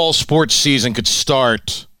fall sports season could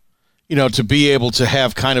start, to be able to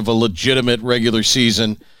have kind of a legitimate regular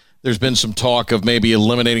season? There's been some talk of maybe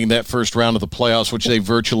eliminating that first round of the playoffs, which they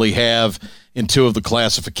virtually have in two of the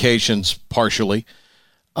classifications partially.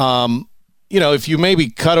 If you maybe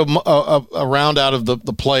cut a round out of the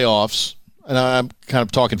playoffs, and I'm kind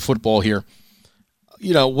of talking football here,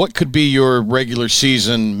 what could be your regular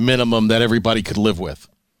season minimum that everybody could live with?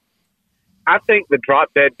 I think the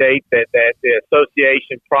drop dead date that the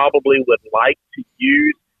association probably would like to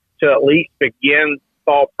use to at least begin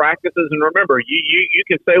fall practices. And remember, you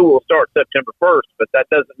can say we'll start September 1st, but that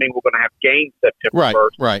doesn't mean we're going to have games September 1st.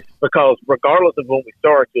 Right. Because regardless of when we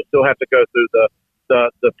start, you'll still have to go through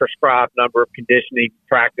the prescribed number of conditioning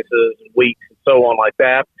practices and weeks and so on like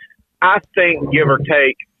that. I think, give or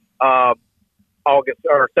take, August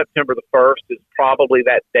or September the 1st is probably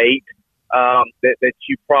that date that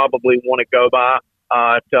you probably want to go by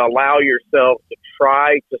to allow yourself to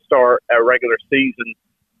try to start a regular season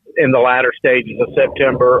in the latter stages of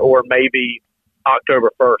September, or maybe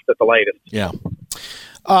October 1st at the latest. Yeah.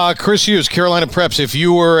 Chris Hughes, Carolina Preps. If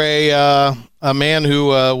you were a man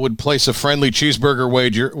who would place a friendly cheeseburger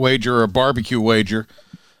wager or a barbecue wager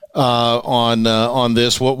on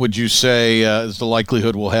this, what would you say is the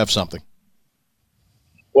likelihood we'll have something?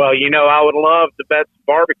 Well, I would love to bet some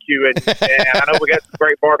barbecue, and I know we got some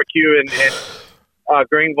great barbecue in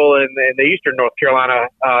Greenville and the eastern North Carolina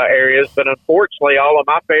areas, but unfortunately, all of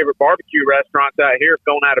my favorite barbecue restaurants out here have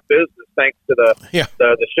gone out of business thanks to the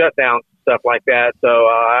shutdowns and stuff like that. So,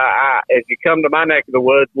 if you come to my neck of the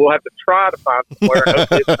woods, we'll have to try to find somewhere.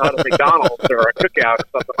 Hopefully, it's not a McDonald's or a cookout or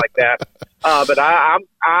something like that. But I'm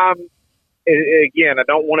again, I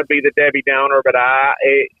don't want to be the Debbie Downer, but I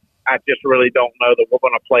just really don't know that we're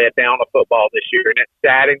going to play a down of football this year, and it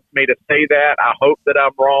saddens me to say that. I hope that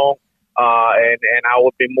I'm wrong. And I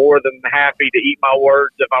would be more than happy to eat my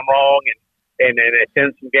words if I'm wrong and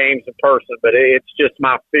attend some games in person. But it's just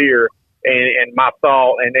my fear and my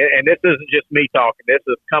thought. And this isn't just me talking. This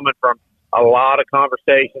is coming from a lot of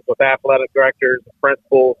conversations with athletic directors,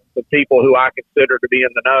 principals, the people who I consider to be in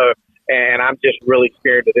the know. And I'm just really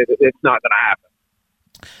scared that it's not going to happen.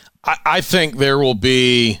 I think there will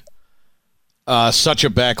be such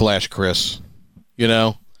a backlash, Chris.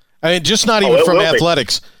 I mean, just not even from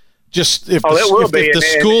athletics. Just if the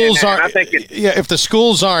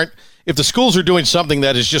schools are doing something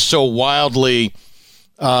that is just so wildly,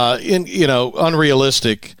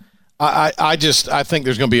 unrealistic, I think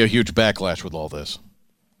there's going to be a huge backlash with all this.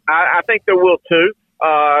 I think there will too,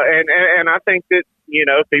 and I think that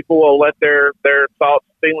people will let their thoughts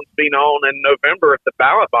and feelings be known in November at the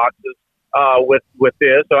ballot boxes with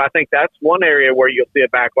this. So I think that's one area where you'll see a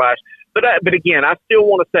backlash. But again, I still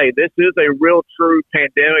want to say this is a real true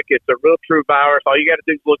pandemic. It's a real true virus. All you got to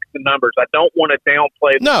do is look at the numbers. I don't want to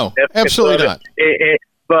downplay the significance absolutely of it.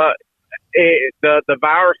 But the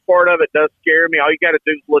virus part of it does scare me. All you got to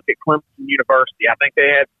do is look at Clemson University. I think they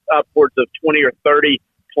had upwards of 20 or 30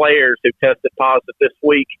 players who tested positive this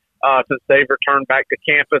week since they've returned back to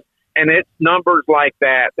campus. And it's numbers like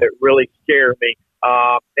that really scare me.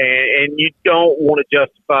 And you don't want to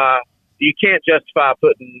justify – you can't justify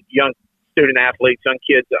putting young student athletes, young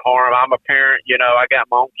kids at harm. I'm a parent, I got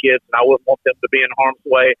my own kids, and I wouldn't want them to be in harm's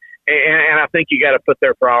way. And I think you got to put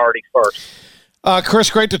their priorities first.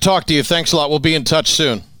 Chris, great to talk to you. Thanks a lot. We'll be in touch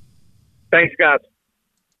soon. Thanks, guys.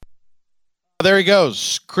 There he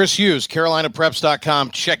goes. Chris Hughes,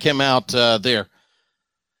 CarolinaPreps.com. Check him out there.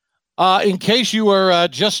 In case you are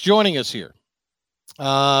just joining us here,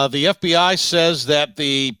 the FBI says that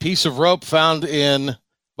the piece of rope found in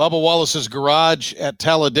Bubba Wallace's garage at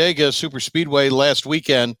Talladega Superspeedway last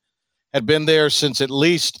weekend had been there since at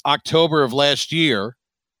least October of last year,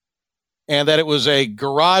 and that it was a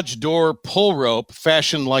garage door pull rope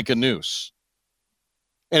fashioned like a noose.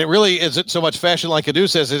 And it really isn't so much fashioned like a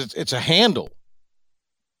noose as it's a handle.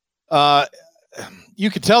 You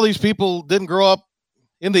could tell these people didn't grow up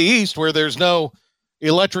in the East where there's no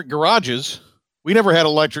electric garages. We never had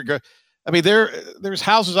electric. I mean, there's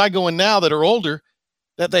houses I go in now that are older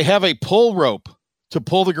that they have a pull rope to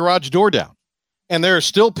pull the garage door down. And there are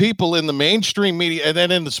still people in the mainstream media and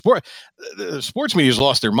then in the sports media has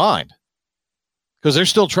lost their mind because they're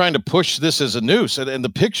still trying to push this as a noose. And the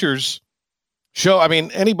pictures show, I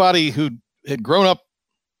mean, anybody who had grown up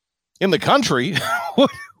in the country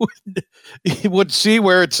would see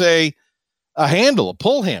where it's a handle, a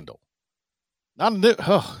pull handle. Not a new,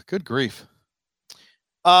 good grief.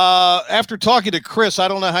 After talking to Chris, I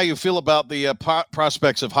don't know how you feel about the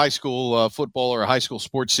prospects of high school football or a high school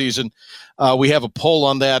sports season. We have a poll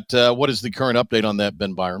on that. What is the current update on that,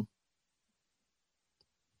 Ben Byram?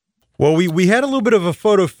 Well, we had a little bit of a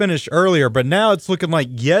photo finish earlier, but now it's looking like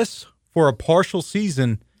yes for a partial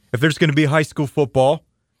season if there's going to be high school football.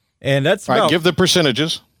 And that's all right, give the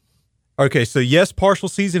percentages. Okay, so yes, partial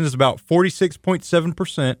season is about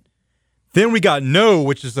 46.7%. Then we got no,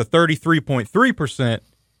 which is a 33.3%.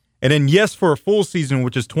 And then yes for a full season,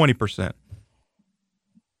 which is 20%.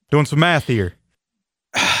 Doing some math here.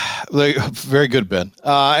 Very good, Ben.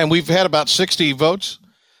 And we've had about 60 votes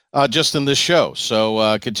just in this show.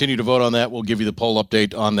 So continue to vote on that. We'll give you the poll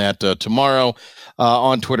update on that tomorrow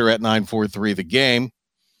on Twitter at 943thegame.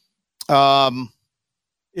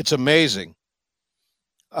 It's amazing.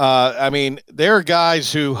 I mean, there are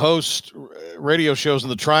guys who host radio shows in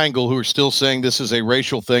the Triangle who are still saying this is a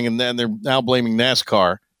racial thing, and then they're now blaming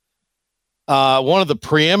NASCAR. One of the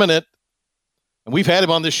preeminent, and we've had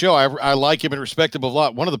him on this show, I like him and respect him a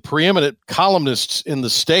lot. One of the preeminent columnists in the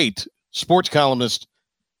state, sports columnist,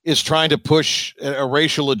 is trying to push a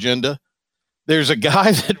racial agenda. There's a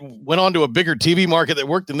guy that went on to a bigger TV market that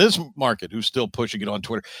worked in this market who's still pushing it on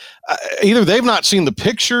Twitter. Either they've not seen the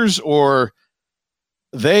pictures or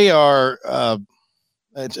They are,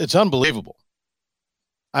 it's unbelievable.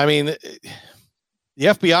 I mean, the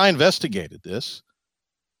FBI investigated this,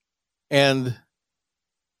 and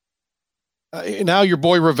now your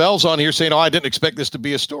boy Ravel's on here saying, I didn't expect this to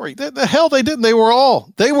be a story. The hell they didn't. They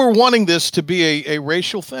were wanting this to be a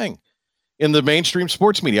racial thing in the mainstream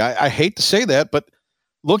sports media. I hate to say that, but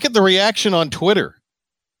look at the reaction on Twitter.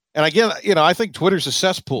 And again, I think Twitter's a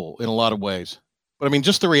cesspool in a lot of ways. But I mean,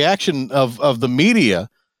 just the reaction of the media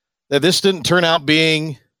that this didn't turn out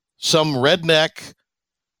being some redneck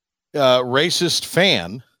racist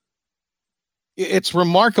fan. It's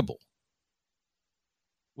remarkable.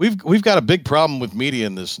 We've got a big problem with media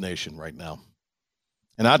in this nation right now.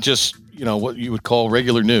 And not just, what you would call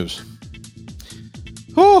regular news.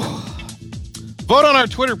 Whew. Vote on our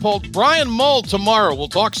Twitter poll. Brian Mull tomorrow. We'll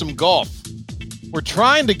talk some golf. We're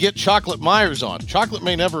trying to get Chocolate Myers on. Chocolate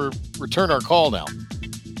may never return our call now.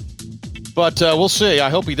 But we'll see. I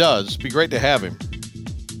hope he does. Be great to have him.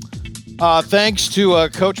 Thanks to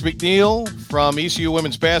Coach McNeill from ECU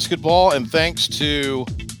Women's Basketball, and thanks to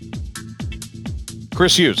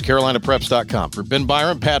Chris Hughes, CarolinaPreps.com. For Ben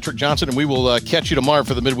Byron, Patrick Johnson, and we will catch you tomorrow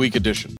for the midweek edition.